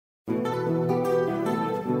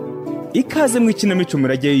Ikaze mu Ikinamico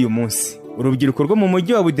Umurage y'uyu munsi. Urubyiruko rwo mu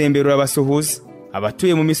mujyi wa Budembe rurabasuhuza.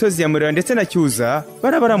 Abatuye mu misozi ya Murera ndetse na Cyuza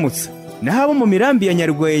barabaramutsa. Naho abo mu mirambi ya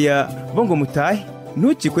Nyarweya bo ngo mutahe.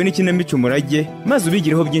 Ntukikwe n'Ikinamico Umurage maze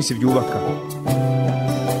ubigireho byinshi byubaka.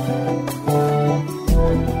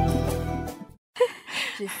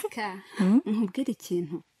 Jessica, nkubwira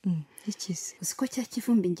ikintu. Ikisi. Uziko cya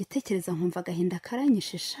Kivumbi ngitekereza nkumva agahinda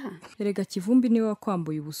karanyishisha. Erega Kivumbi niwe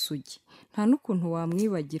wakwambuye ubusugi. Nta n'ukuntu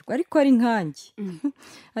wamwibagirwa ariko ari nkanjye.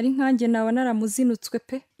 Ari nkanjye nawe naramuzinutswe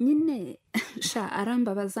pe. Nyine sha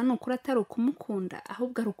arambabaza nukuri atari ukumukunda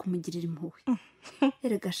ahubwo ari ukumugirira impuhwe.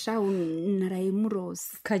 Erega sha naraye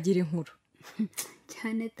muroza. Kagira inkuru.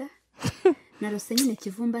 Cyane da. Narose nyine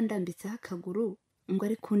Kivumba ndambitseho akaguru. Ngo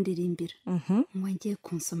ari kundirimbira ngo ngiye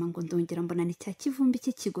kunsoma ngo ndongera mbona ni cya Kivumbi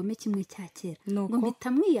cy'ikigome kimwe cya kera ngo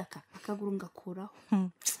mbitamwiyaka akaguru ngakuraho.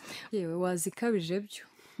 Yewe wazikabije byo.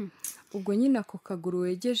 Ubwo nyine ako kaguru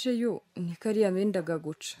wegejeyo ni kariya mendaga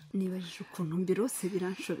guca. Nibajije ukuntu mbirose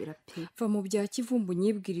biranshobera pe. Va mu bya Kivumbi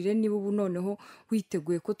nyibwirire niba ubu noneho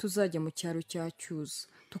witeguye ko tuzajya mu cyaro cya Cyuza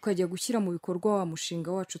tukajya gushyira mu bikorwa wa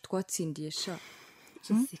mushinga wacu twatsindiye sha.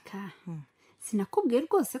 Jessica, sinakubwiye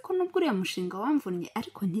rwose ko nubwo uriya mushinga wamvunnye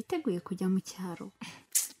ariko ntiteguye kujya mu cyaro.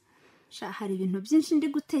 Sha hari ibintu byinshi ndi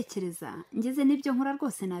gutekereza ngeze n'ibyo nkora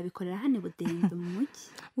rwose nabikorera hano Budembe mu mujyi.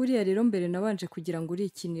 Uriya rero mbere nabanje kugira ngo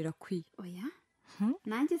urikinira kwi. Oya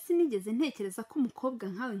nanjye sinigeze ntekereza ko umukobwa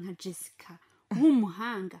nkawe nka Jessica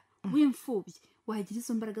w'umuhanga w'imfubyi wagira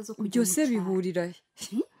izo mbaraga zo kujya mu cyaro. Byose bihurira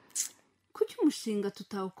he? Kuki umushinga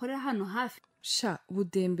tutawukorera hano hafi? Sha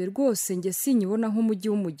Budembe rwose nge sinyibona nk'umujyi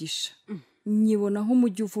w'umugisha. Nyibona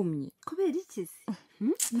nk'umujyi uvumye. Kubera iki se?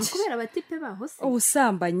 Ni kubera abatipe baho se?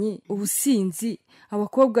 Ubusambanyi, ubusinzi,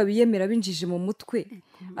 abakobwa biyemera binjije mu mutwe,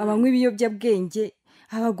 abanywa ibiyobyabwenge,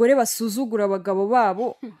 abagore basuzugura abagabo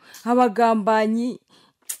babo, abagambanyi.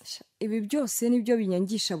 Ibi byose nibyo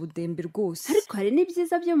binyangisha Budembe rwose. Ariko hari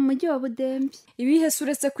n'ibyiza byo mu mujyi wa Budembe. Ibihe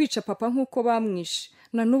uretse kwica papa nk'uko bamwishe,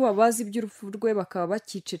 na n'ubu abazi iby'urupfu rwe bakaba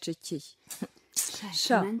bakicecekeye.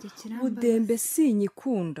 Sha Budembe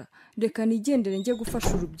sinyikunda. Reka nigendere njye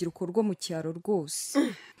gufasha urubyiruko rwo mu cyaro rwose.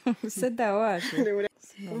 Se dawaje.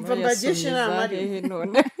 Umva mbagisha inama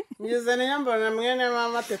none. Nyizane nyambona mwene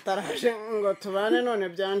mama tetaraje ngo tubane none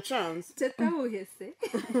byancanze. Tetabuhese.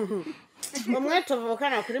 Umwe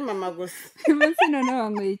tuvukana kuri mama gusa. Imunsi none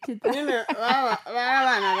wangoye ikita. Nyine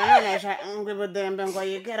abana banone ngo Budembe ngo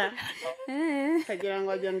yigera. Kagira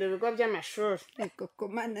ngo agende ibigo by'amashuri. Eko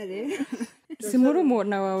komana rero.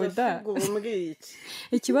 Simurumuna wawe da.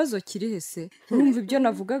 Ikibazo kiri hese. Urumva ibyo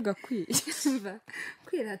navugaga kwi.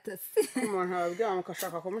 Kwirata se. Umuntu wabwira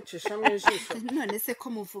mukashaka kumucisha mu ijisho. None se ko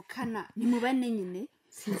muvukana ni mubane nyine.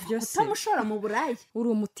 Sivyo se. Utamushora mu burayi. Uri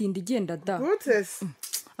umutindi igenda da. Gutese.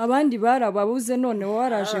 Abandi barababuze none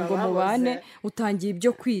waraje ngo mubane utangiye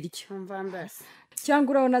ibyo kwirya. Umva mbese.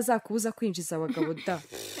 Cyangwa urabona azakubuza kwinjiza abagabo da.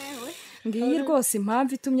 Ngiyi rwose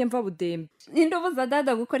impamvu itumye mva Budembe. Nindobuza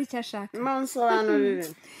dada gukora icyo ashaka.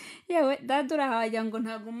 Mansobanurire. Yewe dada urahajya ngo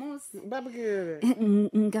ntago umunsi. Mbabwire.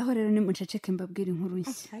 Ngaho rero ni muceceke mbabwire inkuru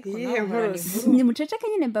nshya. Iyihe nkuru? Ni muceceke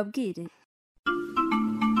nyine mbabwire.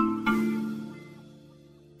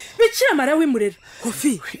 Bikira Mariya w'imurera.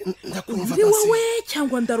 Kofi. Ndakumva Ndi wowe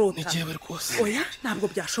cyangwa ndarota? Ngewe rwose. Oya ntabwo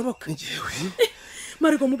byashoboka. Ngewe.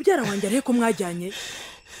 Marigo mubyara wanjye ariko mwajyanye.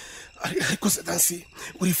 Ariko se dansi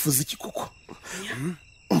urifuza iki koko?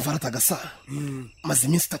 Umva ratagasa. Maze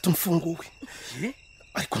iminsi 3 mfunguwe.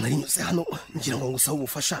 Ariko narinyuze hano ngira ngo ngusaba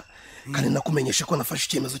ubufasha kandi nakumenyesha ko nafashe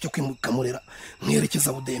icyemezo cyo kwimuka Murera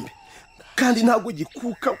mwerekeza Budembe. Kandi ntago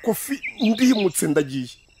gikuka Kofi ndimutse ndagiye.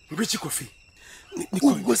 Ngwiki Kofi.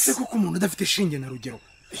 Ubwo se kuko umuntu udafite shinge na rugero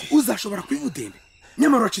uzashobora kwivudembe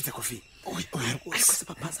nyamara wacitse Kofi. Oya Ariko se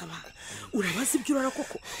papa zaba urabazi ibyo urara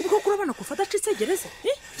koko ubwo kurabana ko fata acitse gereza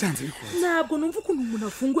byanze bikunze. Ntabwo numva ukuntu umuntu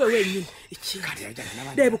afunguye wenyine Kandi yajyana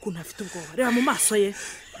n'abandi. reba ukuntu afite ubwoba reba mu maso ye.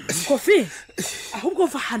 Kofi ahubwo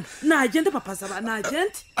va hano nagende papa zaba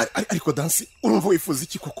nagende. Ariko dansi urumva wifuza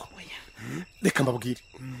iki koko? Reka mbabwire.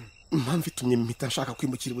 Impamvu itumye mpita nshaka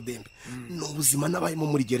kwimukira Budembe n'ubuzima nabayemo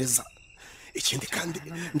muri gereza. Ikindi kandi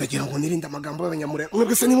ndagira ngo nirinde amagambo y'abanyamurera.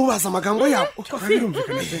 Mwebwe se nimubaza amagambo yabo.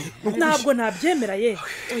 Ntabwo nabyemera ye.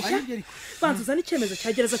 Oya banzuza n'icyemezo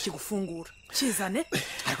cya gereza kigufungura. Kizane.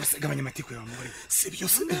 Ariko se gabanya amatiko yawe muri. Si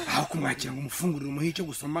byose Aho kumwakira ngo umufungurire umuhe cyo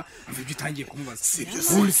gusoma amva ibyo utangiye kumubaza. Si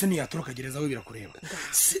byose. Ubundi se niyatoroka gereza we birakureba.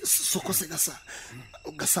 Soko se gasa.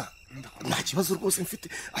 Nta kibazo rwose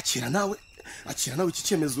mfite. Akira nawe iki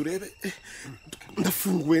cyemezo urebe.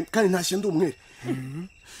 Ndafunguwe kandi ntashye ndi umwere.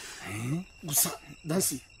 Gusa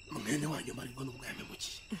dansi mwene wanyu Marigo n'ubwame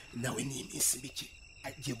muki nawe ni iminsi mike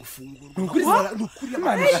agiye gufungurwa ni ukuri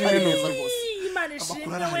imana ishimwe neza rwose imana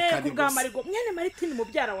ishimwe we kubw'amarigo mwene Maritini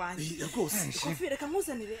mubyara wanjye rwose Kofi reka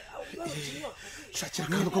nkuzanire shakira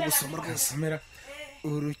akantu ko gusoma rwose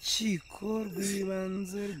urukiko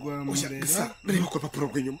rw'ibanze rwa Murera reba ku rupapuro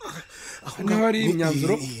rw'inyuma aho ngaho hari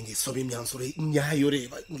imyanzuro ngisoma imyanzuro nyayo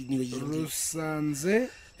reba niyo yindi rusanze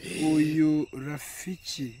uyu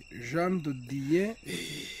Rafiki Jean de Dieu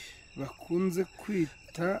bakunze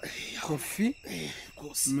kwita Kofi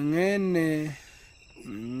mwene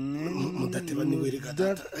mudateba niwe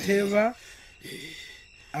mudateba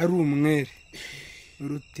ari umwere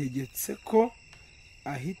rutegetse ko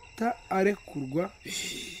ahita arekurwa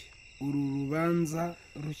uru rubanza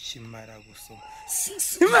rukimara gusoma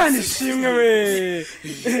imana ishimwe we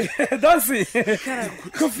dasi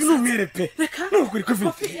Kofi n'umwere pe nukuri Kofi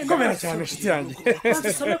komera cyane shiti yanjye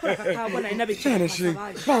usome ko kakabona inabikira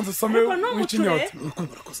banza usome wica inyota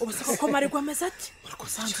ubusako ko Marigo ameze ati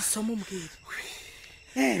banza usome umbwire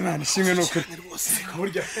imana ishimwe nukuri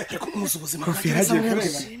burya ariko umuzi ubuzima Kofi yaragiye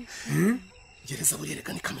kureba gereza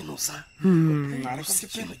burerekana kaminuza ariko si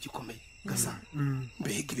ikintu gikomeye gasa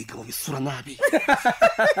mbega ibigabo bisura nabi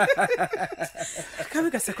kabi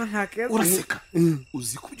gaseko ntakeza uraseka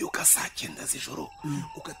uzi kubyuka saa 9 z'ijoro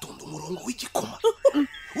ugatonda umurongo w'igikoma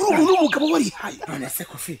uri umuntu w'umugabo warihaye none se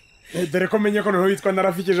Kofi dore ko menye ko noneho yitwa na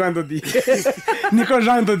Rafiki Jean de Dieu niko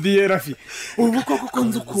Jean de Dieu Rafi ubu koko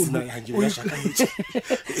konze ukuntu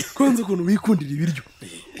konze ukuntu wikundira ibiryo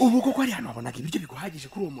ubu koko ari hano wabonaga ibiryo biguhagije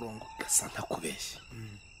kuri uwo murongo gasa ntakubeshye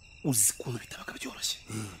uzi ukuntu bitabaga byoroshye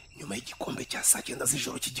nyuma y'igikombe cya saa 9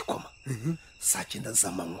 z'ijoro cy'igikoma saa 9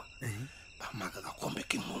 z'amanywa bamaga agakombe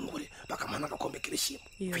k'impungure bakamana agakombe k'ibishyimbo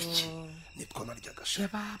biki nitwo naryaga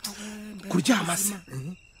kuryama se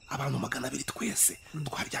abantu 200 twese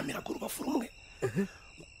twaryamiraga urubavu rumwe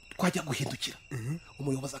twajya guhindukira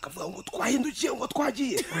umuyobozi akavuga ngo twahindukiye ngo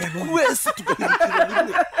twagiye wese tugahindukira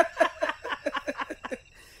rimwe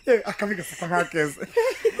akabiga sako nkakeze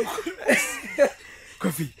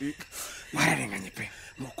Kofi wararenganye pe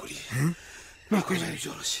nukuri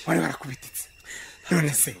byoroshye wari warakubititse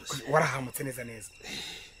none se warahamutse neza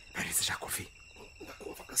bareze ja Kofi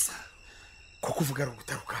ndakumva gasa ko kuvuga ari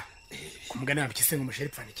ugutaruka kumugana wabikise ngo musheri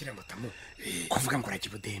pfanikira ngo tamu kuvuga ngo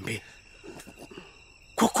urajya budembe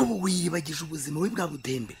koko wiyibagije ubuzima we bwa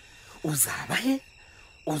budembe uzaba he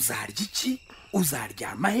uzarya iki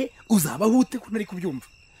uzaryama he uzaba hute ko nari kubyumva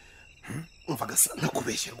umva gasa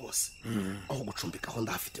nakubeshye rwose aho gucumbika aho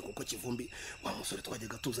ndafite kuko Kivumbi wa musore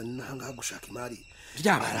twajyaga tuzana n'ahanga gushaka imari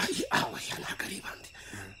ryabaraye aho yanagari bandi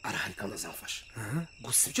arahari kandi azamfasha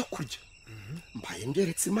gusa ibyo kurya mbaye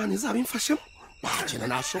ngeretse imana izabimfashemo bakina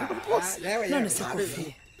nashobora rwose none se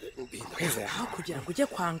Kofi aho kugira ngo ujye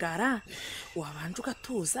kwangara wabanje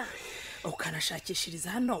ugatuza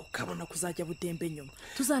ukanashakishiriza hano ukabona kuzajya budembe nyuma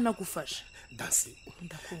tuzanagufasha dasi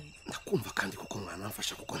ndakumva kandi kuko mwana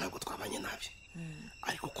amfasha kuko ntabwo twabanye nabi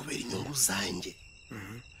ariko kubera inyungu zanjye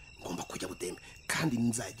ngomba kujya budembe kandi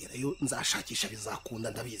nzagerayo nzashakisha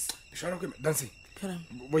bizakunda ndabizi bishobora kwema dansi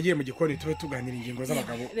bogiye mu gikoni tube tuganira ingingo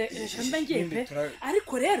z'abagabo reka mbe ngiye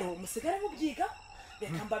ariko rero musigare mubyiga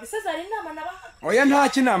reka mbabisezara inama nabaha oya nta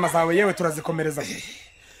kinama zawe yewe turazikomereza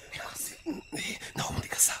naho ndi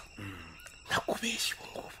gasa nakubeshye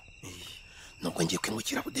ubungubu nubwo ngiye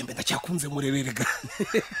kwimukira budembe ndacyakunze murererega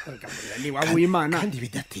ni wabuye imana kandi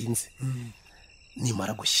bidatinze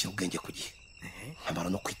nimara gushyira ubwenge ku gihe nkabara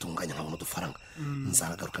no kwitunganya nkabona udufaranga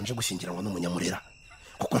nzaragaruka nje gushyingiranwa n'umunyamurera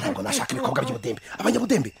kuko ntabwo nashaka ibikobwa by'ubudembe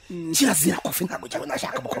abanyabudembe kirazira Kofi ntabwo njyewe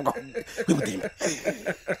nashaka umukobwa w'ubudembe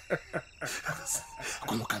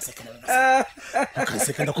ako ntukanseka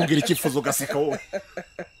ndakubwira icyifuzo ugaseka wowe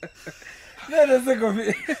none se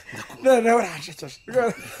Kofi none urashekeje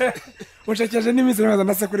ushekeje n'iminsi neza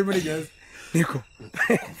nase kuri muri geze niko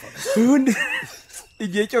ubundi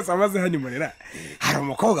igihe cyose amaze hano Murera hari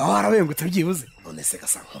umukobwa warabengutse byibuze none se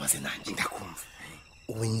gasa nkubaze nanjye ndakumva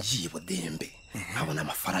ubu ngiye budembe nkabona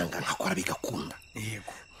amafaranga nkakora bigakunda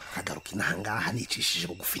yego nkagaruka inahangaha nicishije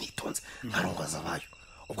bugufi nitonze nkarongoza abayo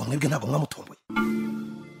ubwo mwebwe ntabwo mwamutomboye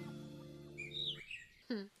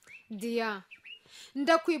Dia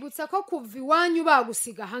ndakwibutsa ko kuva iwanyu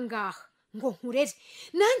bagusiga ahangaha ngo nkurere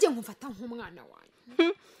nanjye nkumfata nk'umwana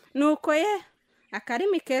wanyu nuko ye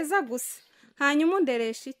akarimi keza gusa hanyuma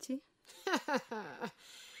underesha iki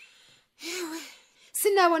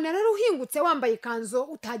sinabona rero uhingutse wambaye ikanzo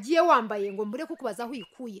utagiye wambaye ngo mbure kukubaza aho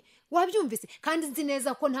uyikuye wabyumvise kandi nzi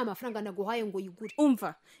neza ko nta mafaranga naguhaye ngo yigure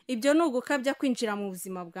umva ibyo ni ugukabya kwinjira mu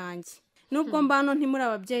buzima bwanjye nubwo mbano ntimuri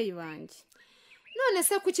ababyeyi banjye none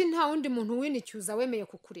se kuki nta wundi muntu winicyuza wemeye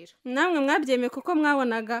kukurera? namwe mwabyemeye kuko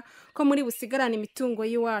mwabonaga ko muri busigarane imitungo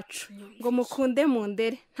y'iwacu ngo mukunde mu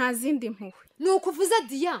ndere nta zindi mpuhwe. ni ukuvuza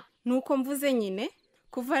Diya? ni uko mvuze nyine.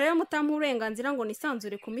 kuva rero mutamuha uburenganzira ngo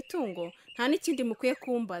nisanzure ku mitungo nta n'ikindi mukwiye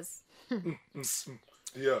kumbaza.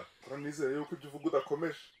 Diya uranizeye yuko ibyo uvuga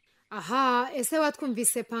udakomeje? aha ese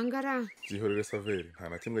watwumvise pangara? byihorere saveri nta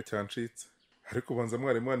na kimwe cyancitse, ariko ubanza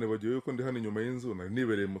mwari bagiye yuko ndi hano inyuma y'inzu nari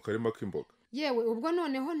nibereye mu karima k'imboga. yewe ubwo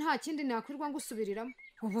noneho nta kindi nakwirwa ngusubiriramo.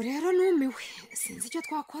 ubu rero numiwe sinzi icyo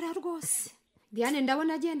twakora rwose. Diane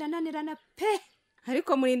ndabona agenda ananirana pe.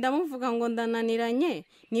 ariko murinda muvuga ngo ndananiranye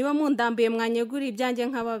niba mundambiye mwanyeguriye ibyanjye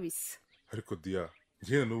nk'ababisa. ariko Diya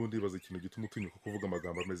njyewe n'ubu ndibaza ikintu gituma utinyuka kuvuga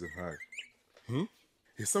amagambo ameze nk'ayo.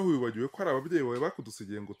 ese aho wibagiwe ko ari ababyeyi bawe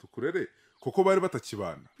bakudusigiye ngo tukurere kuko bari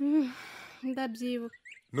batakibana? ndabyibuka.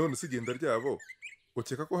 none si igenda ryabo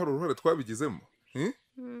ukeka ko hari uruhare twabigizemo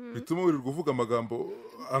bituma wirirwa uvuga amagambo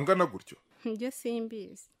angana gutyo? njye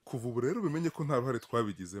simbizi. kuva ubu rero ubimenye ko nta ruhare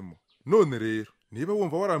twabigizemo. none rero niba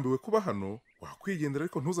wumva warambiwe kuba hano wakwigendera,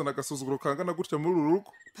 ariko ntuzane agasuzuguro kangana gutya muri uru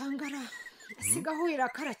rugo. pangara sigaho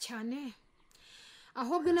irakara cyane.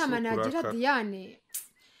 ahubwo inama nagira Diane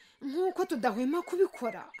nk'uko tudahwema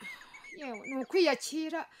kubikora yewe ni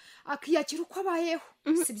ukwiyakira akiyakira uko abayeho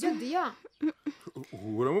sibyo Diya?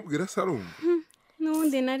 uramubwira se arumva?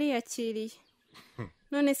 n'ubundi nariyakiriye.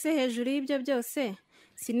 none se hejuru y'ibyo byose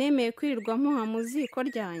sinemeye kwirirwa muha mu ziko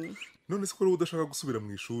ryanyu. none se ko rero udashaka gusubira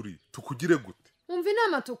mu ishuri tukugire gute? umva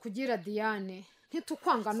inama tukugira Diane,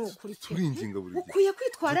 ntitukwanga n'ukurikira. turinginga buri gihe. ukwiye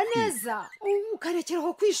kwitwara neza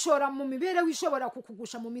ukarekeraho kwishora mu mibereho ishobora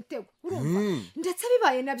kukugusha mu mitego urumva. ndetse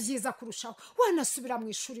bibaye na byiza kurushaho wanasubira mu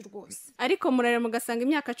ishuri rwose. ariko murare mugasanga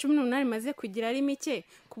imyaka 18 imaze kugira ari mike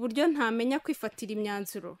ku buryo ntamenya kwifatira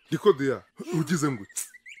imyanzuro. Diko Diya ugize ngo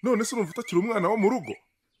none se urumva utakiri umwana wo mu rugo?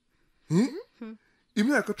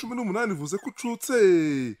 imyaka 18 ivuze ko ucutse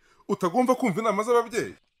utagomba kumva inama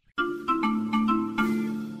z'ababyeyi?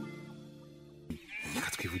 reka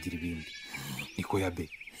twivugira ibindi. niko yabe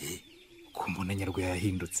ko mbona nyarwe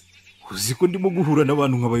yahindutse, uzi ko ndimo guhura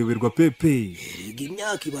n'abantu nkabayoberwa pepe. erega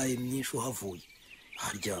imyaka ibaye myinshi uhavuye.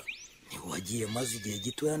 harya ntiwagiye maze igihe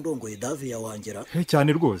gito yandongoye Davi yawangera?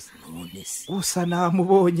 cyane rwose. none se gusa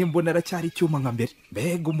namubonye mbona aracyari icyuma nka mbere.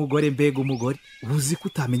 mbega umugore uzi ko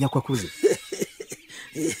utamenya ko akuze.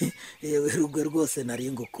 yewe rugwe rwose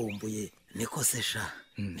nari ngukumbuye. niko se sha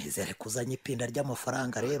nizere kuzanye ipinda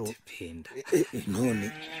ry'amafaranga rero.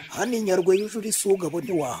 none hano inyarwe y'ijuru isuga bo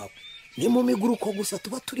ntiwahaba. ni mu miguruko gusa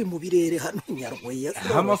tuba turi mu birere hano inyarwe.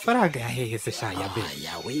 amafaranga yahehese sha yabe.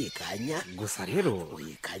 wikanya gusa rero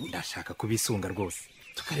ndashaka kubisunga rwose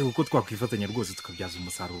tukareba uko twakwifatanya rwose tukabyaza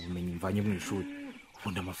umusaruro ubumenyi mvanye mu ishuri.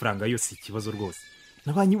 ubundi amafaranga yose ikibazo rwose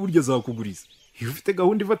na banki buryo zakuguriza iyo ufite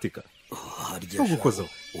gahunda ifatika. harya sha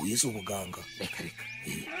uyize ubuganga? reka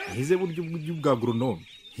nize buryo bwa agronome.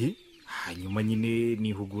 hanyuma nyine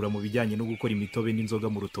nihugura mu bijyanye no gukora imitobe n'inzoga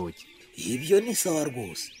mu rutoki. ibyo ni sawa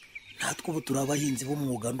rwose. natwe ubu turi abahinzi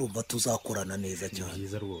b'umwuga ndumva tuzakorana neza cyane.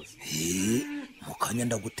 byiza rwose. mu kanya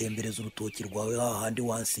ndagutembereza urutoki rwawe hahandi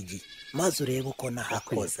wansigiye maze urebe uko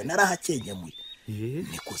nahakoze narahakenyemuye.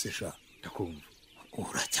 niko se sha ndakumva.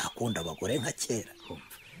 uracyakunda abagore nka kera?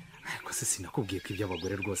 ariko se sinakubwiye ko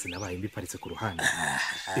iby'abagore rwose nabaye mbiparitse ku ruhande.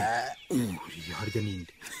 uriya harya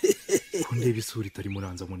ninde ko ndeba isura itari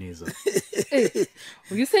muranzamo neza?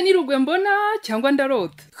 uyu se ni rugwe mbona cyangwa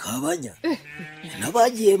ndarota? kabanya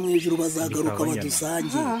n'abagiye mu ijuru bazagaruka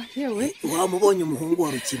badusangiye. wamubonye umuhungu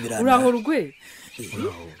wa Rukimirana? uraho rugwe.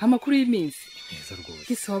 amakuru y'iminsi neza rwose.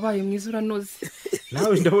 gise wabaye mwiza uranoze.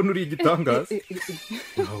 nawe ndabona uri igitangaza.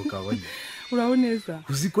 uraho kabanya? uraho neza.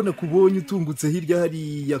 uzi ko nakubonye utungutse hirya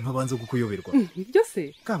hariya nkabanza kukuyoberwa. ibyo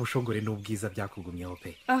se kabushongore n'ubwiza byakugumyeho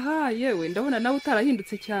pe. aha yewe ndabona nawe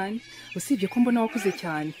utarahindutse cyane usibye ko mbona wakuze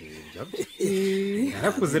cyane.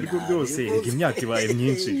 yarakuze ariko byose imyaka ibaye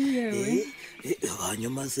myinshi.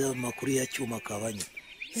 hanyuma se amakuru ya Cyuma kabanya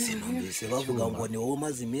sinumvise bavuga ngo ni wowe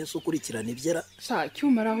umaze iminsi ukurikirana ibyera? sha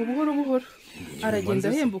Cyuma araho buhoro buhoro aragenda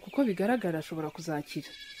ahembuka uko bigaragara ashobora kuzakira.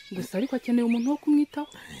 gusa ariko akeneye umuntu wo kumwitaho.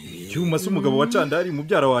 Cyuma se umugabo wa Candari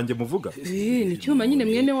mubyara wanjye muvuga? ni Cyuma nyine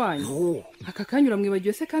mwene wanyu. aka kanyura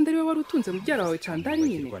mwibagiwe se kandi ari we wari utunze mubyara wawe Candari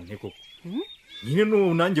nyine? nyine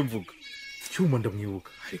n'uwo nanjye mvuga. Cyuma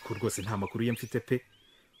ndamwibuka ariko rwose nta makuru ye mfite pe.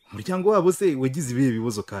 umuryango wabo se wagize ibihe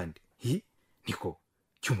bibazo kandi niko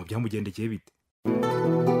Cyuma byamugendekeye bite?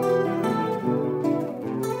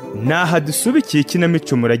 naha dusubikiye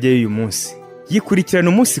ikinamico umurage y'uyu munsi. yikurikirana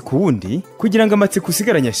umunsi ku wundi kugira ngo amatsiko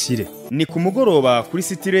usigaranye ashire. ni ku mugoroba kuri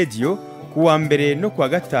City Radio ku wa mbere no ku wa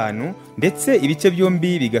gatanu, ndetse ibice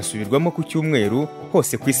byombi bigasubirwamo ku cyumweru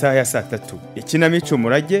hose ku isaha ya saa 3. Ikinamico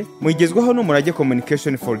Umurage muyigezwaho n'Umurage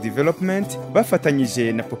Communication for Development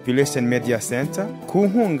bafatanyije na Population Media Center ku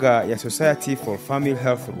nkunga ya Society for Family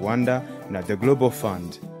Health Rwanda na The Global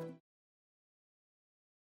Fund.